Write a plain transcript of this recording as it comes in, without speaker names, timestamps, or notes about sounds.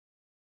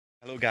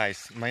Hello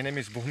guys, my name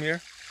is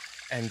Bohumir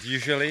and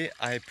usually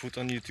I put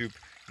on YouTube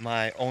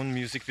my own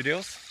music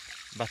videos,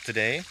 but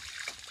today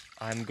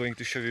I'm going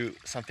to show you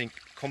something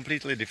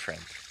completely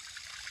different.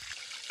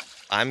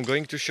 I'm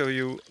going to show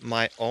you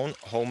my own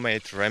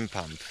homemade ramp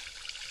pump.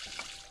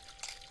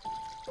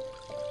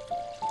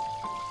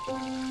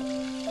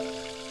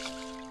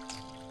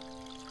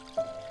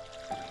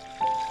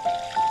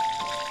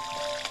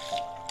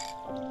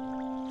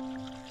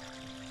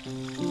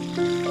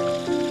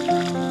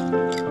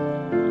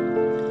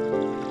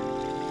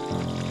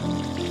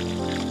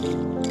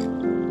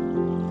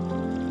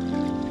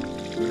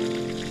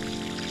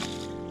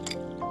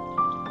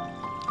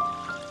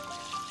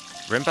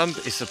 Ramp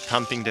pump is a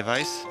pumping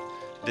device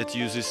that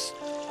uses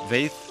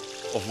weight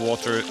of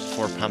water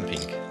for pumping.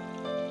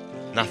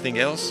 Nothing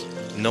else,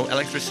 no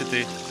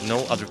electricity,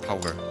 no other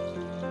power.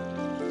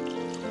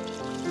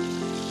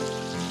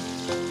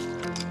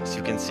 As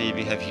you can see,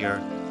 we have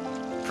here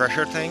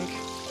pressure tank.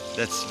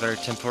 That's a very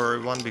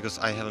temporary one because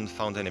I haven't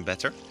found any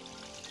better.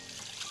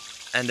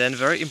 And then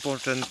very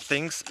important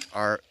things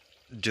are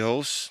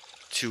those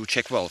two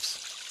check valves.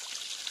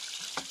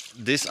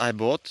 This I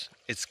bought,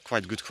 it's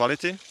quite good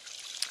quality.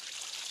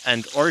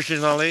 And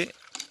originally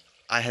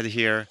I had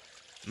here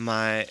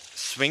my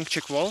swing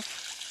check valve.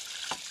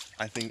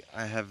 I think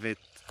I have it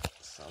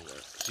somewhere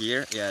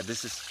here. Yeah,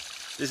 this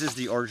is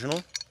the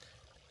original.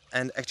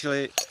 And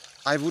actually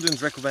I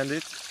wouldn't recommend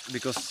it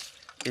because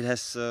it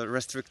has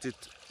restricted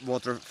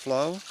water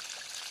flow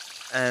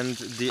and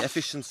the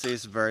efficiency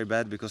is very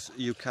bad because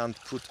you can't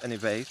put any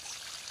weight.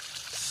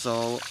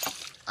 So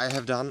I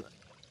have done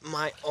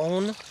my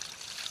own.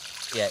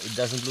 Yeah, it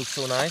doesn't look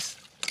so nice,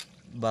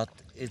 but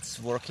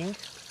it's working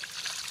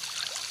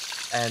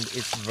and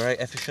it's very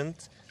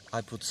efficient.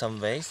 I put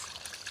some weight.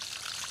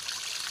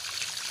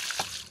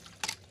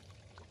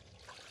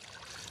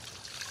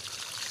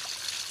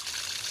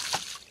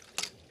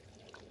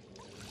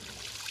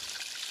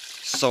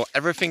 So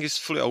everything is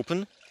fully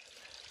open,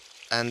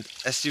 and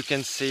as you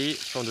can see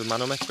from the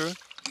manometer,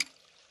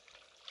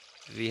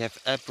 we have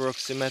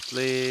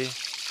approximately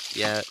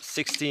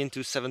 16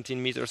 to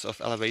 17 meters of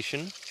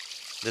elevation.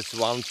 That's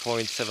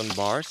 1.7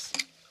 bars.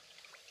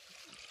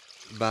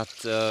 But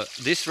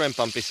this ramp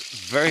pump is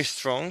very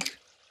strong,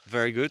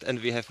 very good,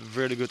 and we have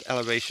really good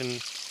elevation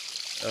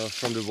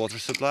from the water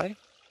supply.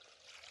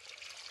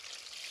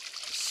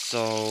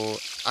 So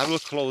I will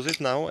close it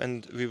now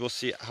and we will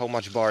see how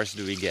much bars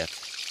do we get.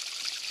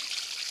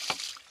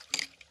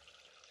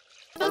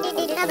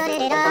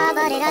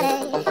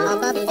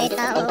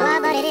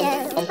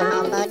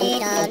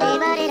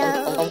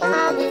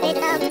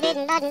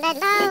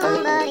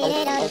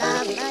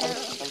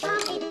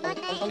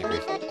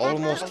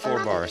 Almost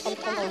 4 bars.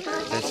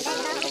 That's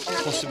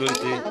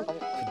possibility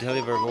to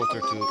deliver water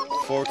to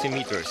 40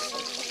 meters.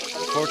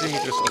 40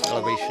 meters of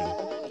elevation.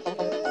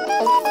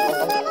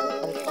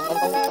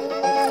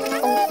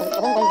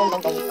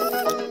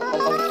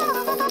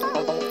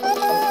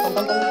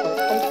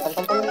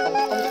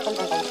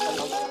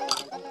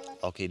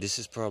 Okay, this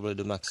is probably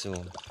the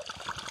maximum.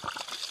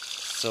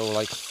 So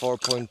like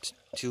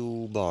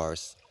 4.2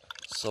 bars.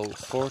 So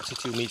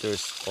 42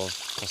 meters of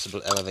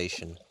possible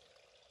elevation.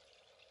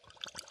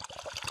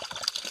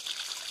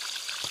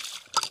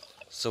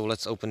 So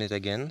let's open it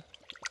again.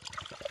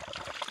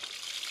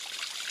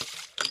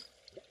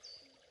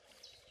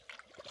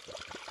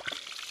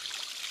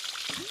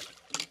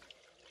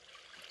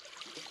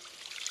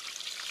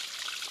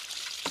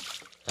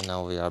 And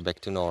now we are back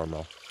to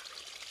normal.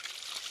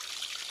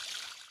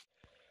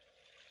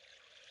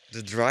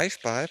 The drive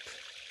pipe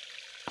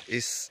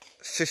is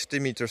 50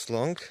 meters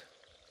long.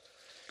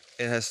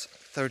 It has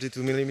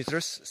 32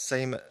 millimeters,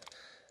 same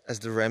as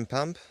the ramp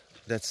pump.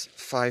 That's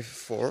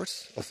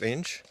 5/4 of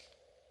inch.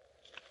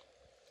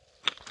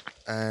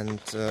 And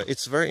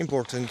it's very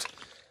important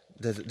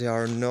that there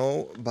are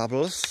no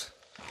bubbles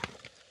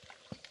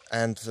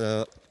and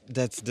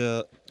that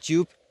the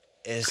tube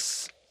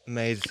is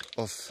made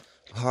of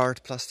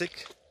hard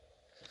plastic.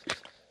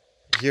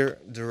 Here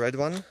the red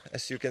one,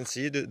 as you can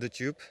see, the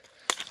tube,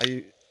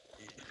 I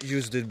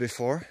used it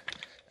before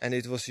and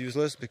it was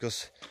useless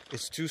because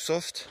it's too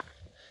soft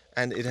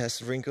and it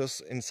has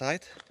wrinkles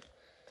inside,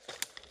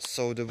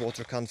 so the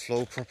water can't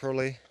flow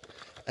properly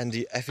and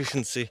the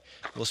efficiency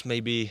was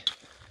maybe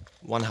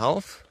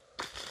 1/2.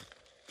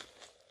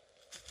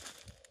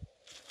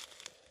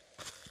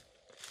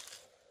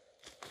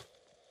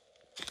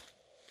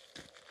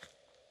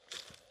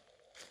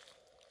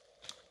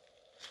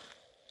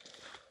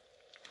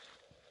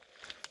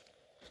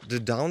 The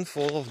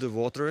downfall of the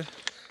water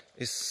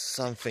is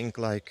something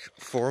like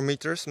 4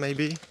 meters,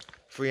 maybe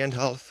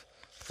 3.5,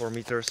 4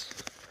 meters.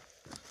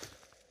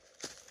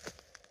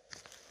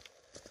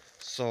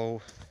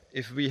 So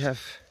if we have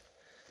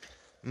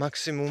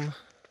maximum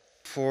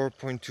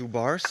 4.2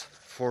 bars,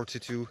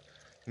 42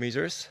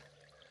 meters,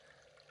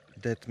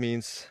 that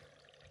means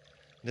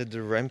that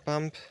the ramp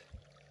pump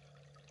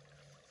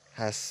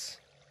has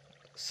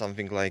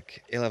something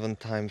like 11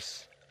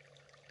 times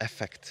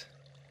effect.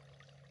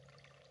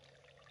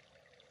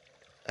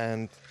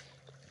 And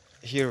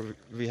here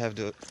we have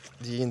the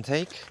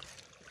intake.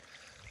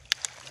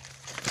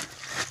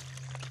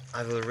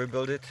 I will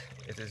rebuild it.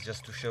 It is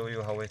just to show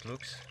you how it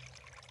looks.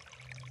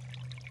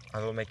 I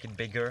will make it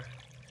bigger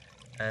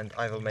and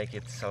I will make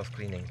it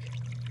self-cleaning.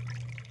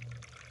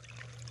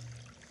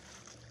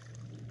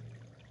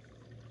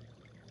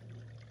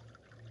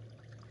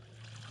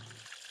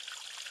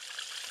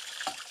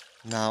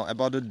 Now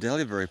about the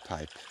delivery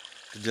pipe.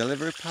 The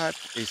delivery pipe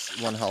is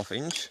 1/2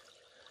 inch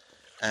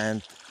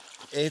and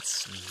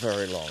it's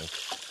very long.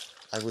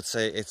 I would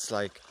say it's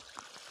like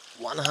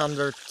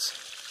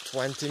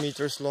 120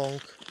 meters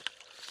long,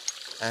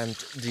 and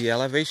the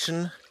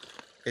elevation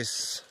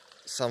is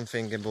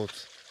something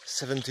about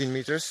 17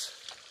 meters.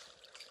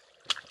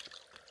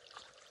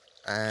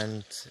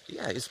 And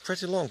yeah, it's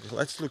pretty long.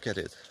 Let's look at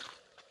it.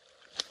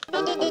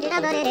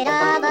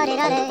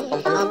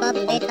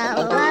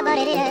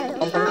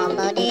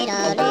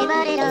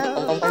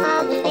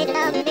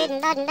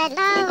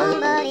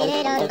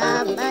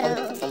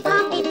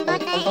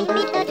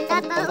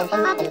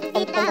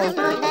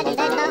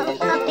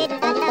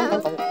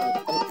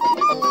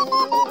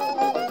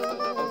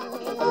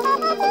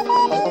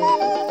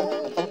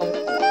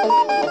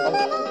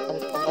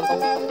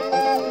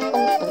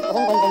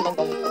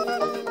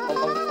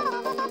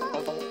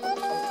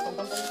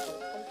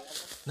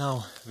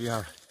 Now we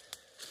are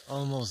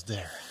almost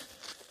there.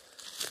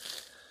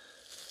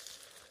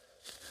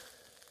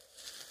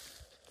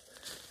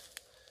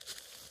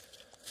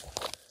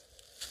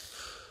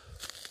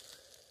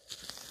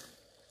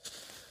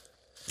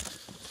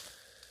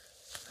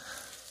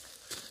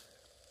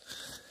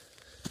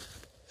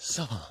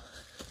 So,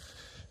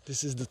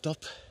 this is the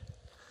top.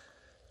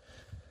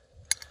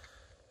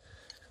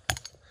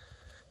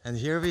 And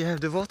here we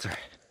have the water.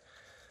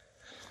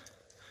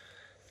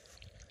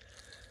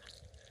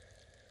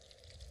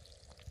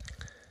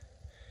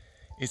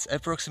 It's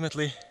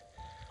approximately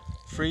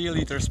 3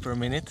 liters per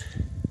minute.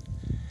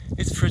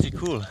 It's pretty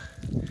cool.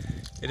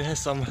 It has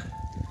some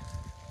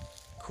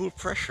cool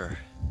pressure.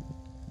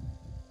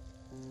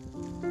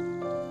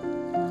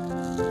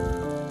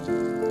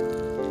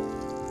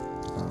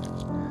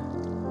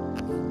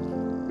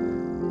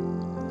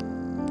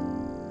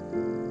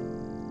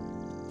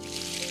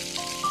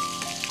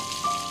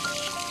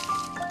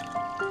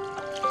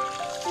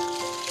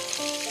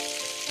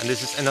 And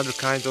this is another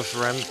kind of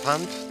RAM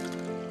pump,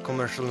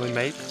 commercially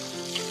made.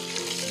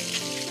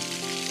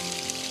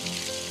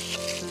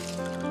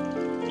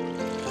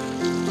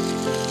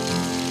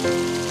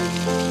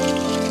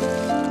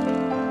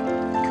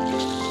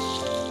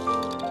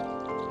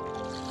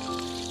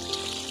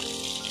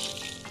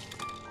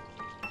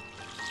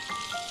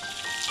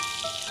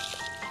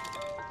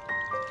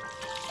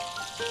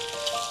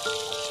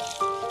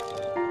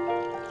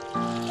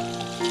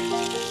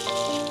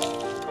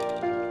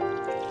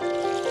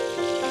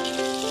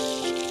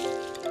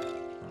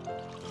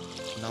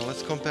 Now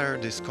let's compare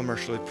this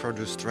commercially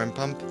produced RAM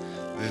pump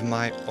with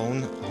my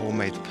own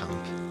homemade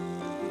pump.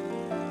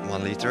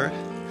 1 liter,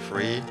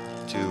 3,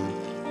 2,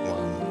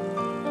 1.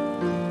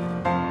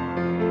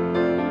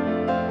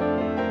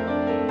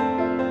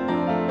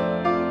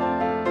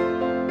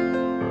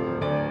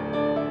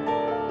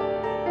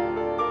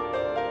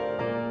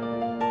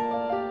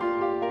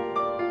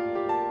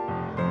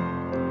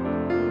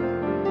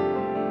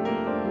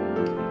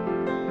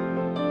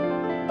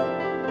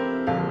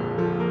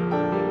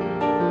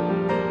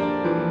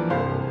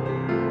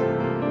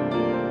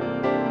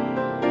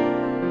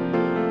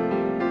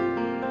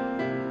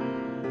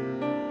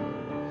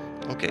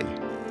 Okay,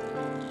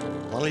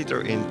 1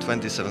 liter in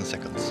 27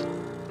 seconds.